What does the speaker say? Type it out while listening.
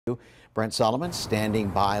Brent Solomon standing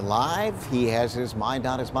by live. He has his mind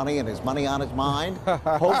on his money and his money on his mind.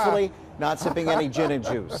 Hopefully not sipping any gin and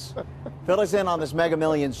juice. Fill us in on this Mega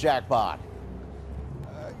Millions jackpot.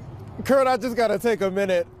 Kurt, I just got to take a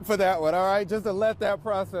minute for that one, all right? Just to let that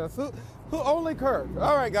process. Who only Kurt?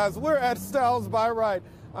 All right, guys, we're at Styles by Right.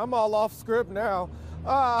 I'm all off script now.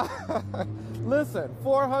 Listen,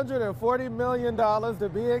 $440 million to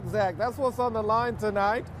be exact. That's what's on the line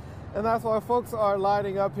tonight, and that's why folks are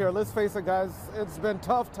lining up here. Let's face it, guys, it's been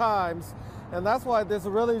tough times, and that's why this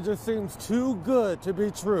really just seems too good to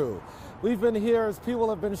be true. We've been here as people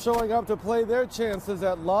have been showing up to play their chances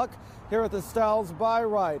at luck here at the Styles by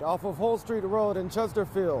Right off of Hull Street Road in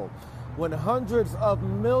Chesterfield. When hundreds of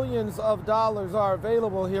millions of dollars are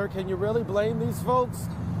available here, can you really blame these folks?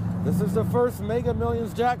 This is the first Mega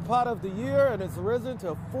Millions jackpot of the year, and it's risen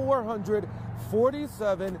to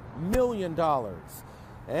 $447 million.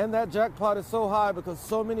 And that jackpot is so high because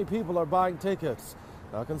so many people are buying tickets.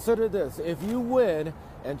 Now consider this, if you win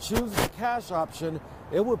and choose the cash option,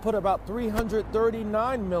 it would put about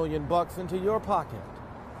 $339 million into your pocket.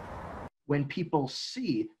 When people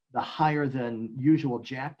see the higher than usual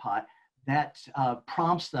jackpot, that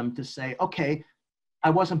prompts them to say, okay, I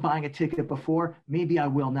wasn't buying a ticket before, maybe I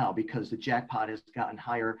will now because the jackpot has gotten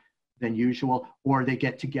higher than usual, or they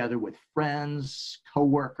get together with friends,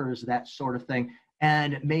 coworkers, that sort of thing,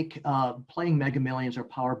 and make playing Mega Millions or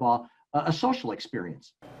Powerball a social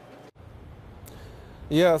experience.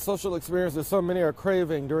 Yeah, social experience that so many are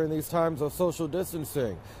craving during these times of social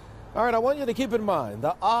distancing. All right, I want you to keep in mind,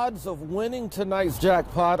 the odds of winning tonight's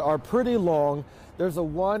jackpot are pretty long. There's a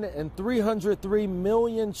 1 in 303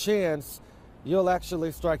 million chance you'll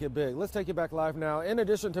actually strike it big. Let's take you back live now. In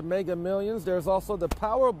addition to Mega Millions, there's also the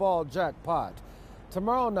Powerball jackpot.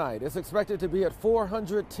 Tomorrow night, it's expected to be at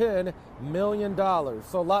 $410 million.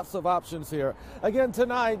 So lots of options here. Again,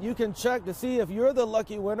 tonight, you can check to see if you're the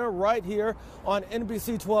lucky winner right here on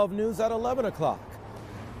NBC 12 News at 11 o'clock.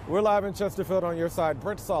 We're live in Chesterfield on your side.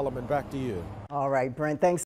 Brent Solomon, back to you. All right, Brent, thanks.